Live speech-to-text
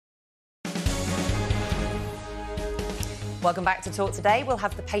Welcome back to Talk Today. We'll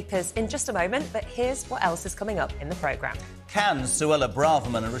have the papers in just a moment, but here's what else is coming up in the programme. Can Suella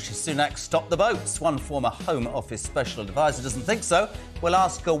Braverman and Rishi Sunak stop the boats? One former Home Office special advisor doesn't think so. We'll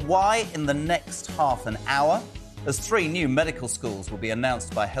ask her why in the next half an hour. As 3 new medical schools will be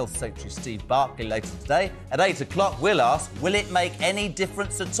announced by Health Secretary Steve Barclay later today. At 8 o'clock, we'll ask, will it make any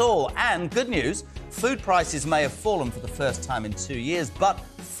difference at all? And good news, food prices may have fallen for the first time in 2 years, but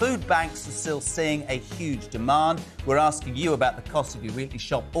food banks are still seeing a huge demand. We're asking you about the cost of your weekly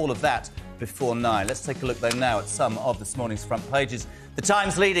shop, all of that before 9. Let's take a look, though, now at some of this morning's front pages. The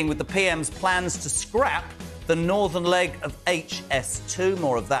Times leading with the PM's plans to scrap the northern leg of HS2.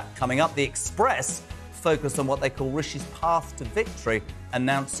 More of that coming up. The Express focused on what they call Rishi's path to victory,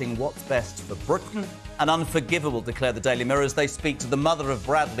 announcing what's best for Britain. And unforgivable, declare the Daily Mirror, as they speak to the mother of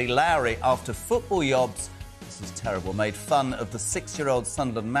Bradley Lowry after football yobs, this is terrible, made fun of the 6-year-old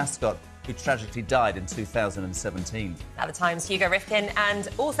Sunderland mascot who tragically died in 2017. Now, the Times' Hugo Rifkin and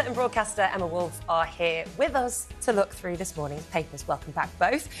author and broadcaster Emma Wolfe are here with us to look through this morning's papers. Welcome back,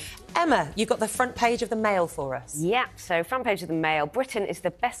 both. Emma, you've got the front page of the Mail for us. Yeah, so front page of the Mail. Britain is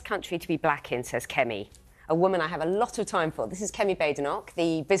the best country to be black in, says Kemi. A woman I have a lot of time for. This is Kemi Badenoch,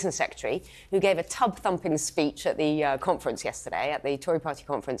 the business secretary, who gave a tub-thumping speech at the conference yesterday, at the Tory party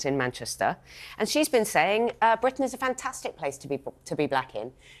conference in Manchester. And she's been saying Britain is a fantastic place to be black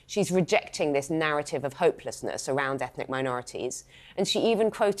in. She's rejecting this narrative of hopelessness around ethnic minorities. And she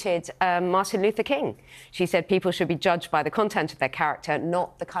even quoted Martin Luther King. She said people should be judged by the content of their character,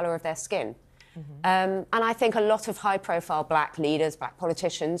 not the colour of their skin. And I think a lot of high-profile black leaders, black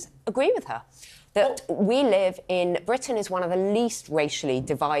politicians, agree with her. That we live in... Britain is one of the least racially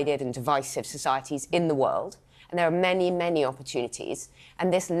divided and divisive societies in the world, and there are many, many opportunities.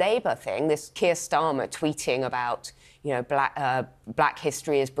 And this Labour thing, this Keir Starmer tweeting about, you know, black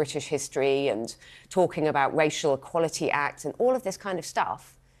history is British history and talking about Racial Equality Act and all of this kind of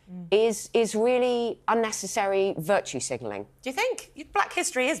stuff is really unnecessary virtue signalling. Do you think black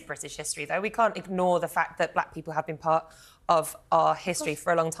history is British history, though? We can't ignore the fact that black people have been part of our history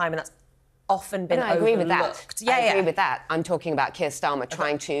for a long time, and that's often been overlooked. I agree with that. Yeah, I agree with that. I'm talking about Keir Starmer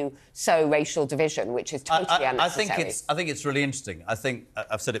trying to sow racial division, which is totally unnecessary. I think it's really interesting. I think,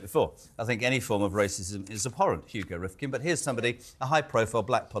 I've said it before, I think any form of racism is abhorrent, Hugo Rifkin, but here's somebody, a high-profile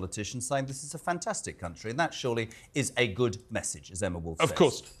black politician, saying this is a fantastic country, and that surely is a good message, as Emma Wolfe says. Of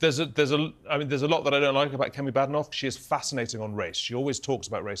course. There's a lot that I don't like about Kemi Badenoch. She is fascinating on race. She always talks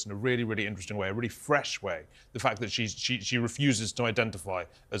about race in a really, really interesting way, a really fresh way. The fact that she refuses to identify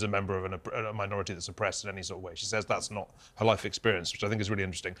as a member of a minority that's oppressed in any sort of way. She says that's not her life experience, which I think is really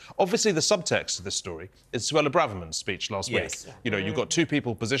interesting. Obviously, the subtext of this story is Suella Braverman's speech last week. You know, you've got 2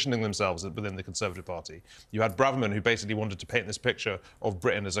 people positioning themselves within the Conservative Party. You had Braverman, who basically wanted to paint this picture of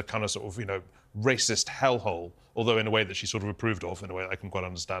Britain as a kind of sort of, you know, racist hellhole, although in a way that she sort of approved of, in a way I can quite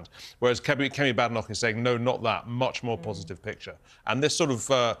understand. Whereas Kemi Badenoch is saying, no, not that, much more positive picture. And this sort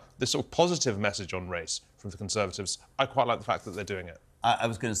of positive message on race from the Conservatives, I quite like the fact that they're doing it. I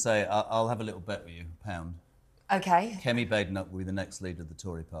was going to say, I'll have a little bet with you, £1. OK. Kemi Badenoch will be the next leader of the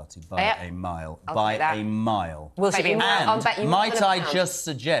Tory party by a mile. A mile. Will she be? And might I just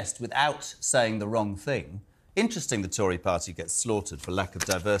suggest, without saying the wrong thing, interesting the Tory party gets slaughtered for lack of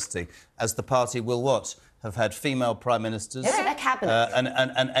diversity, as the party will what? Have had female prime ministers,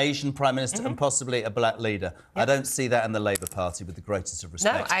 an Asian prime minister and possibly a black leader. I don't see that in the Labour Party with the greatest of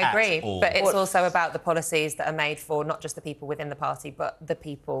respect. No, I agree. But it's also about the policies that are made for not just the people within the party, but the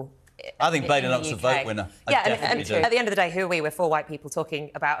people. I think Badenoch's a vote winner. Yeah, and at the end of the day, who are we? We're 4 white people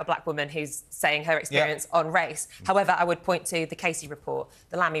talking about a black woman who's saying her experience on race. However, I would point to the Casey report,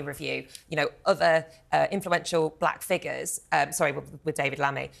 the Lammy review, you know, other influential black figures, with David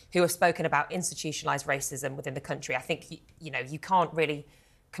Lammy, who have spoken about institutionalised racism within the country. I think, you know, you can't really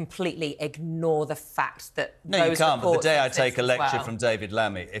completely ignore the fact that no, you can't. But the day I take a lecture from David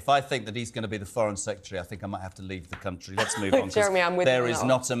Lammy, if I think that he's going to be the Foreign Secretary, I think I might have to leave the country. Let's move on. Jeremy, I'm with you. There is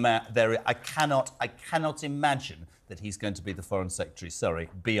not a I cannot imagine that he's going to be the Foreign Secretary. Sorry,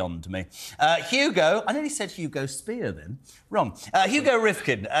 beyond me. Hugo, I nearly said Hugo Spear then. Wrong. Hugo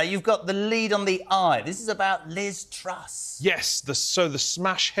Rifkin, you've got the lead on the eye. This is about Liz Truss. Yes, the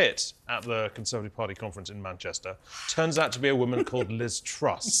smash hit at the Conservative Party conference in Manchester turns out to be a woman called Liz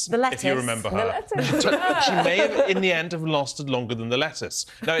Truss, if you remember her. She may have, in the end, have lasted longer than the lettuce.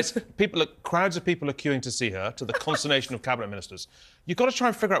 Now, crowds of people are queuing to see her, to the consternation of cabinet ministers. You've got to try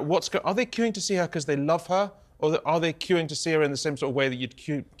and figure out are they queuing to see her because they love her? Or are they queuing to see her in the same sort of way that you'd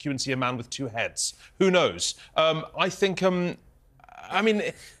queue and see a man with 2 heads? Who knows? I think,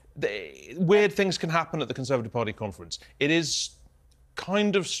 weird things can happen at the Conservative Party conference. It is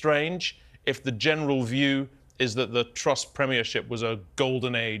kind of strange if the general view is that the Truss premiership was a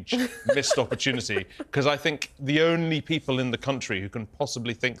golden age missed opportunity, because I think the only people in the country who can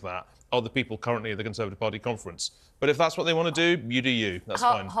possibly think that are the people currently at the Conservative Party conference. But if that's what they want to do, you do you. That's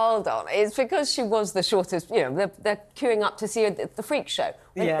fine. Hold on. It's because she was the shortest... You know, they're queuing up to see her at the freak show.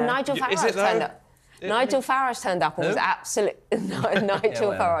 When Nigel Farage turned up. Nigel Farage turned up and was absolutely...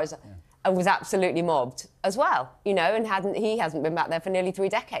 Nigel Farage was absolutely mobbed as well, you know, and he hasn't been back there for nearly 3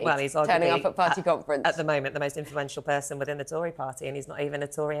 decades. Well, he's turning up at party conference. At the moment, the most influential person within the Tory party, and he's not even a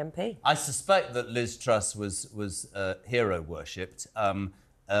Tory MP. I suspect that Liz Truss was hero worshipped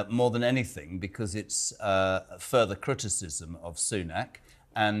more than anything because it's further criticism of Sunak,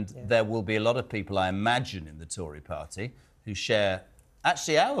 and there will be a lot of people, I imagine, in the Tory party who share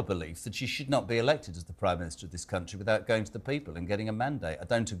actually our belief that she should not be elected as the Prime Minister of this country without going to the people and getting a mandate. I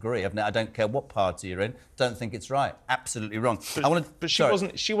don't agree. I don't care what party you're in. Don't think it's right. Absolutely wrong. But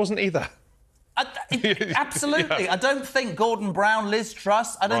she wasn't either. Absolutely. I don't think Gordon Brown, Liz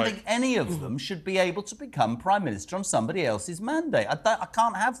Truss, I don't think any of them should be able to become Prime Minister on somebody else's mandate. I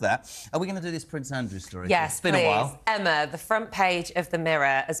can't have that. Are we going to do this Prince Andrew story? Yes, it's been please. a while. Emma, the front page of the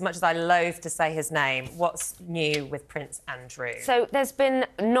Mirror, as much as I loathe to say his name, what's new with Prince Andrew? So there's been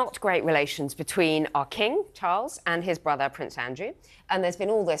not great relations between our King, Charles, and his brother, Prince Andrew. And there's been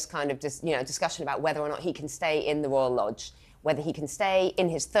all this kind of discussion about whether or not he can stay in the Royal Lodge, whether he can stay in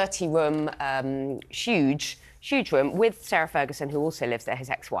his 30-room, huge room with Sarah Ferguson, who also lives there, his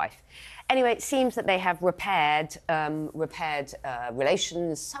ex-wife. Anyway, it seems that they have repaired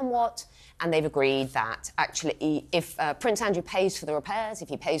relations somewhat, and they've agreed that actually if Prince Andrew pays for the repairs, if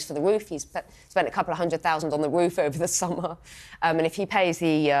he pays for the roof, he's spent a couple of $100,000 on the roof over the summer, and if he pays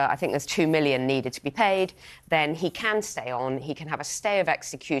the, I think there's $2 million needed to be paid, then he can stay on, he can have a stay of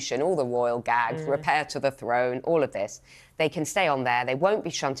execution, all the royal gags, repair to the throne, all of this. They can stay on there, they won't be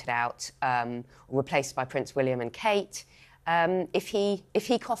shunted out or replaced by Prince William and Kate if he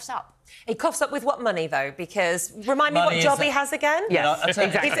coughs up. He coughs up with what money, though? Because remind me what job he has again? Yes,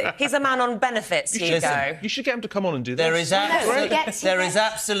 exactly. He's a man on benefits, Hugo. You should get him to come on and do that. There is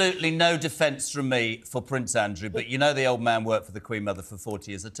absolutely no defence from me for Prince Andrew, but you know the old man worked for the Queen Mother for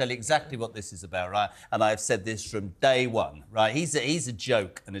 40 years. I'll tell you exactly what this is about, right? And I've said this from day one, right? He's a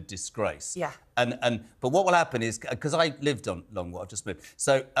joke and a disgrace. Yeah. But what will happen is, because I lived on Longwood, I've just moved.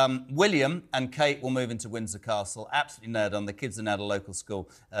 So William and Kate will move into Windsor Castle, absolutely nailed on. The kids are now at a local school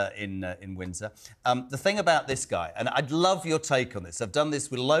in Windsor. The thing about this guy, and I'd love your take on this. I've done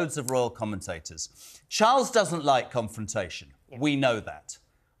this with loads of royal commentators. Charles doesn't like confrontation. Yeah. We know that.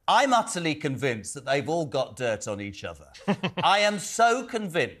 I'm utterly convinced that they've all got dirt on each other. I am so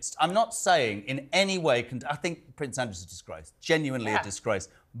convinced. I'm not saying in any way... I think Prince Andrew's a disgrace, genuinely a disgrace,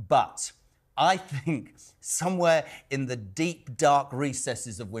 but... I think somewhere in the deep, dark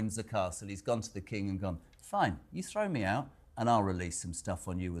recesses of Windsor Castle, he's gone to the King and gone, fine, you throw me out and I'll release some stuff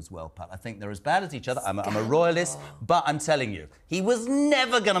on you as well, Pat. I think they're as bad as each other. I'm a royalist, but I'm telling you, he was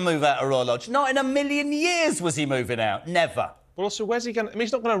never going to move out of Royal Lodge. Not in a million years was he moving out. Never. Well, also, where's he going? I mean,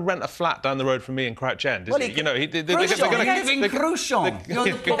 he's not going to rent a flat down the road from me in Crouch End, is he? You know, they're going to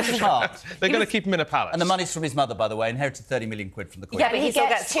keep him in a palace. And the money's from his mother, by the way. Inherited 30 million quid from the Queen. Yeah, but he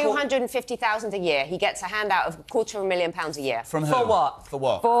gets 250,000 a year. He gets a handout of £250,000 a year. From who? For what? For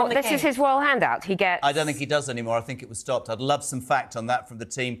what? This is his royal handout. He gets... I don't think he does anymore. I think it was stopped. I'd love some fact on that from the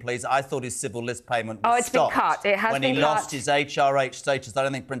team, please. I thought his civil list payment was stopped. Been cut. It has when been he cut. lost his HRH status. I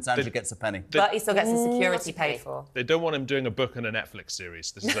don't think Prince Andrew gets a penny. But he still gets his security paid for. They don't want him doing a book and a Netflix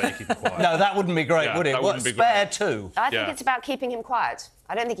series. This is how you keep it quiet. No, that wouldn't be great, would it? What, Spare Two? I think it's about keeping him quiet.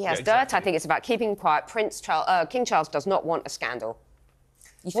 I don't think he has dirt. I think it's about keeping him quiet. King Charles does not want a scandal.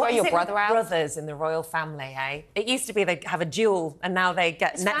 You throw your brother out. Brothers in the royal family, eh? It used to be they have a duel, and now they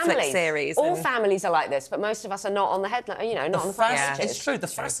get Netflix series. All families are like this, but most of us are not on the headline. You know, not on the front pages. It's true. The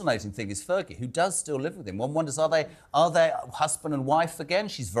fascinating thing is Fergie, who does still live with him. One wonders, are they husband and wife again?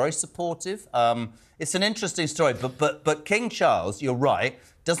 She's very supportive. It's an interesting story. But King Charles, you're right,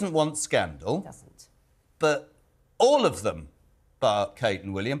 doesn't want scandal. Doesn't. But all of them, bar Kate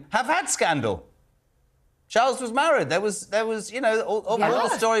and William, have had scandal. Charles was married. There was, you know, all the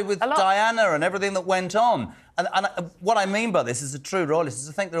story with Diana and everything that went on. And what I mean by this is a true royalist is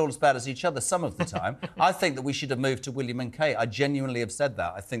I think they're all as bad as each other some of the time. I think that we should have moved to William and Kate. I genuinely have said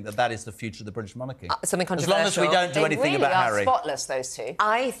that. I think that is the future of the British monarchy. Something controversial. As long as we don't do anything about Harry. They really are spotless, those two.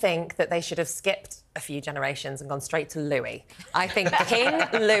 I think that they should have skipped a few generations and gone straight to Louis. I think King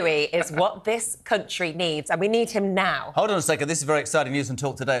Louis is what this country needs, and we need him now. Hold on a second. This is very exciting news on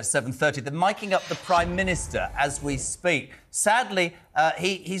Talk Today at 7:30. They're miking up the Prime Minister as we speak. Sadly,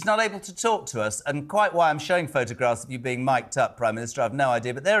 he's not able to talk to us, and quite why I'm showing photographs of you being mic'd up, Prime Minister, I've no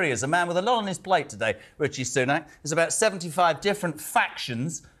idea. But there he is, a man with a lot on his plate today, Rishi Sunak. There's about 75 different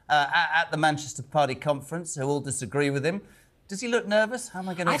factions at the Manchester Party conference who all disagree with him. Does he look nervous? How am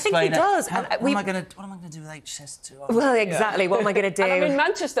I going to explain it? I think he does. What am I going to do with HS2? Well, exactly. What am I going to do? And I'm in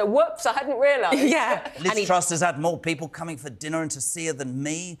Manchester. Whoops, I hadn't realised. Yeah. Liz Truss has had more people coming for dinner and to see her than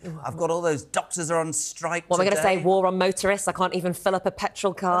me. I've got all those doctors are on strike What am I going to say? today. War on motorists. I can't even fill up a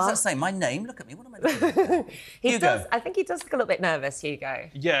petrol car. What does that say? My name? Look at me. What am I doing? Hugo. I think he does look a little bit nervous, Hugo.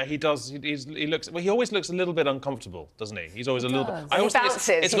 Yeah, he does. He looks. Well, he always looks a little bit uncomfortable, doesn't he? He's always a little bit. He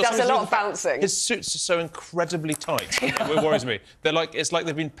bounces. He does a lot of bouncing. His suits are so incredibly tight. It worries me. They're like it's like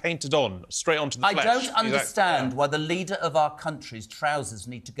they've been painted on straight onto the flesh. I don't understand why the leader of our country's trousers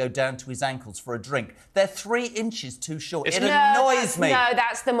need to go down to his ankles for a drink. They're 3 inches too short. It annoys me. No,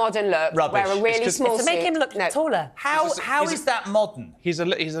 that's the modern look. Rubbish. Wear a really small To make him look taller. How is that modern? He's a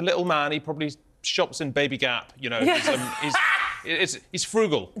little man. He probably shops in Baby Gap. You know, he's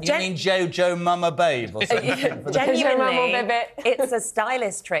frugal. You mean Jojo Mama Babe or something? Genuinely, it's a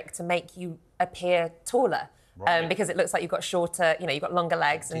stylist trick to make you appear taller. Right. Because it looks like you've got shorter, you've got longer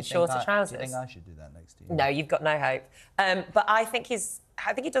legs and shorter trousers. Do you think I should do that next year? No, you've got no hope. But I think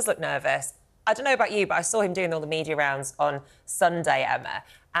he does look nervous. I don't know about you, but I saw him doing all the media rounds on Sunday, Emma,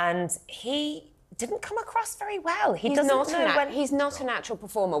 and he didn't come across very well. He's not a natural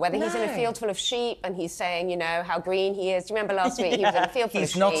performer, whether he's in a field full of sheep and he's saying, how green he is. Do you remember last week he was in a field full of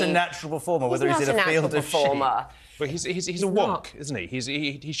sheep? He's not a natural performer, whether he's in a field of sheep. But he's a wonk, isn't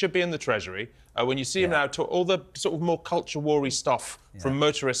he? He should be in the Treasury. When you see him now, all the sort of more culture war-y stuff, from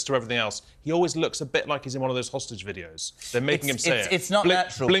motorists to everything else, he always looks a bit like he's in one of those hostage videos. They're making him say it. It's not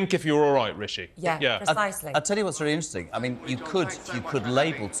natural. Blink if you're all right, Rishi. Yeah. Precisely. I'll tell you what's really interesting. I mean, you could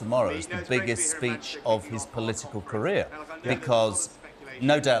label tomorrow as the biggest speech of his political career, because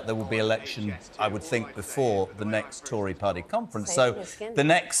no doubt there will be election, I would think, before the next Tory party conference. So the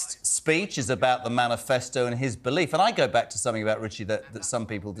next speech is about the manifesto and his belief. And I go back to something about Richie that some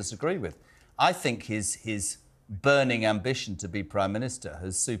people disagree with. I think his burning ambition to be Prime Minister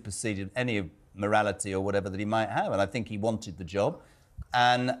has superseded any morality or whatever that he might have. And I think he wanted the job.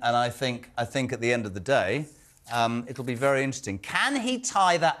 And I think at the end of the day, it'll be very interesting. Can he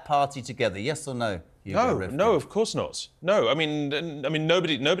tie that party together? Yes or no? No, of course not. No, I mean,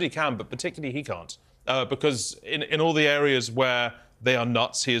 nobody can, but particularly he can't, because in all the areas where they are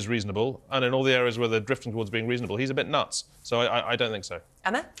nuts, he is reasonable, and in all the areas where they're drifting towards being reasonable, he's a bit nuts. So I don't think so.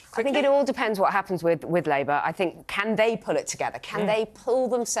 Emma? I think it all depends what happens with Labour. I think, can they pull it together? Can they pull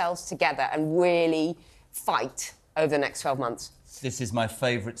themselves together and really fight over the next 12 months? This is my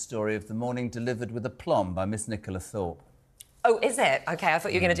favourite story of the morning, delivered with aplomb by Miss Nicola Thorpe. Oh, is it? OK, I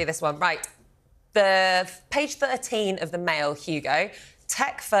thought you were going to do this one. Right. The page 13 of the Mail, Hugo.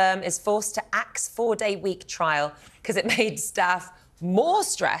 Tech firm is forced to axe 4-day week trial because it made staff more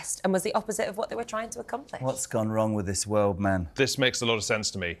stressed and was the opposite of what they were trying to accomplish. What's gone wrong with this world, man? This makes a lot of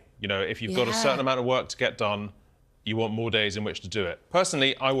sense to me. If you've got a certain amount of work to get done, you want more days in which to do it.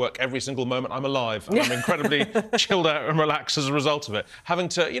 Personally, I work every single moment I'm alive, and I'm incredibly chilled out and relaxed as a result of it. Having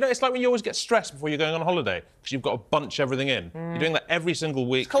to, it's like when you always get stressed before you're going on holiday, because you've got to bunch everything in. You're doing that every single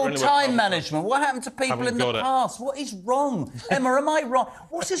week. It's called time management. What happened to people in the past? What is wrong? Emma, am I wrong?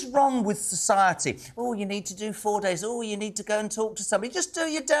 What is wrong with society? Oh, you need to do 4 days. Oh, you need to go and talk to somebody. Just do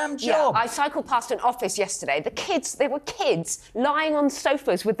your damn job. Yeah, I cycled past an office yesterday. They were kids lying on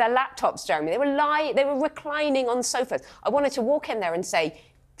sofas with their laptops, Jeremy. They were reclining on sofas. I wanted to walk in there and say,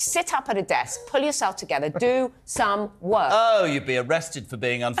 sit up at a desk, pull yourself together, do some work. Oh, you'd be arrested for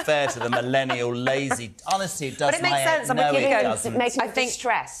being unfair to the millennial lazy. Honestly, it does. But it makes sense. No, it doesn't. I think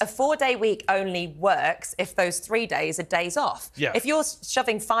a 4-day week only works if those 3 days are days off. Yeah. If you're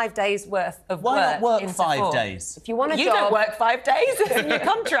shoving 5 days worth of work, why not work into 5 days? If you want a you job, don't work 5 days. It's in your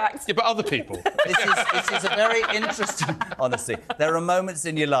contract. Yeah, but other people. This is a very interesting. Honestly, there are moments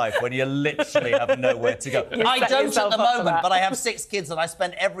in your life when you literally have nowhere to go. I don't at the moment, but I have 6 kids and I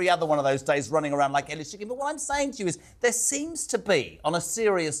spend every other one of those days running around like Ellis chicken. But what I'm saying to you is there seems to be, on a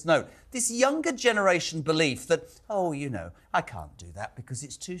serious note, this younger generation belief that, I can't do that because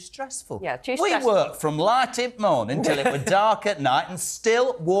it's too stressful. Yeah, too stressful. We worked from light in morning until it was dark at night and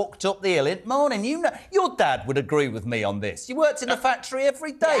still walked up the hill in morning. Your dad would agree with me on this. You worked in the factory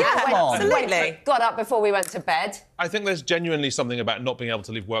every day. Yeah, Come on. Absolutely. Got up before we went to bed. I think there's genuinely something about not being able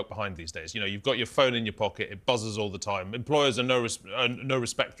to leave work behind these days. You've got your phone in your pocket, it buzzes all the time. Employers are no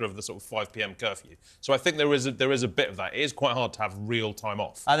respecter of the sort of 5 p.m. curfew. So I think there is a bit of that. It is quite hard to have real time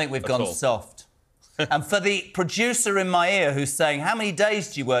off. I think we've gone soft. And for the producer in my ear who's saying, how many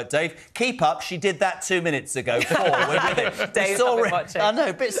days do you work, Dave? Keep up, she did that 2 minutes ago. 4, we're with it. Dave's not been watching. I know,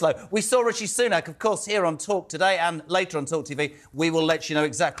 a bit slow. We saw Rishi Sunak, of course, here on Talk today, and later on TalkTV, we will let you know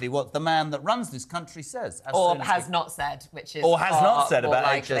exactly what the man that runs this country says. Or has not said, which is Or has not said about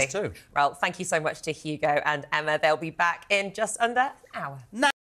likely. HS2. Well, thank you so much to Hugo and Emma. They'll be back in just under an hour.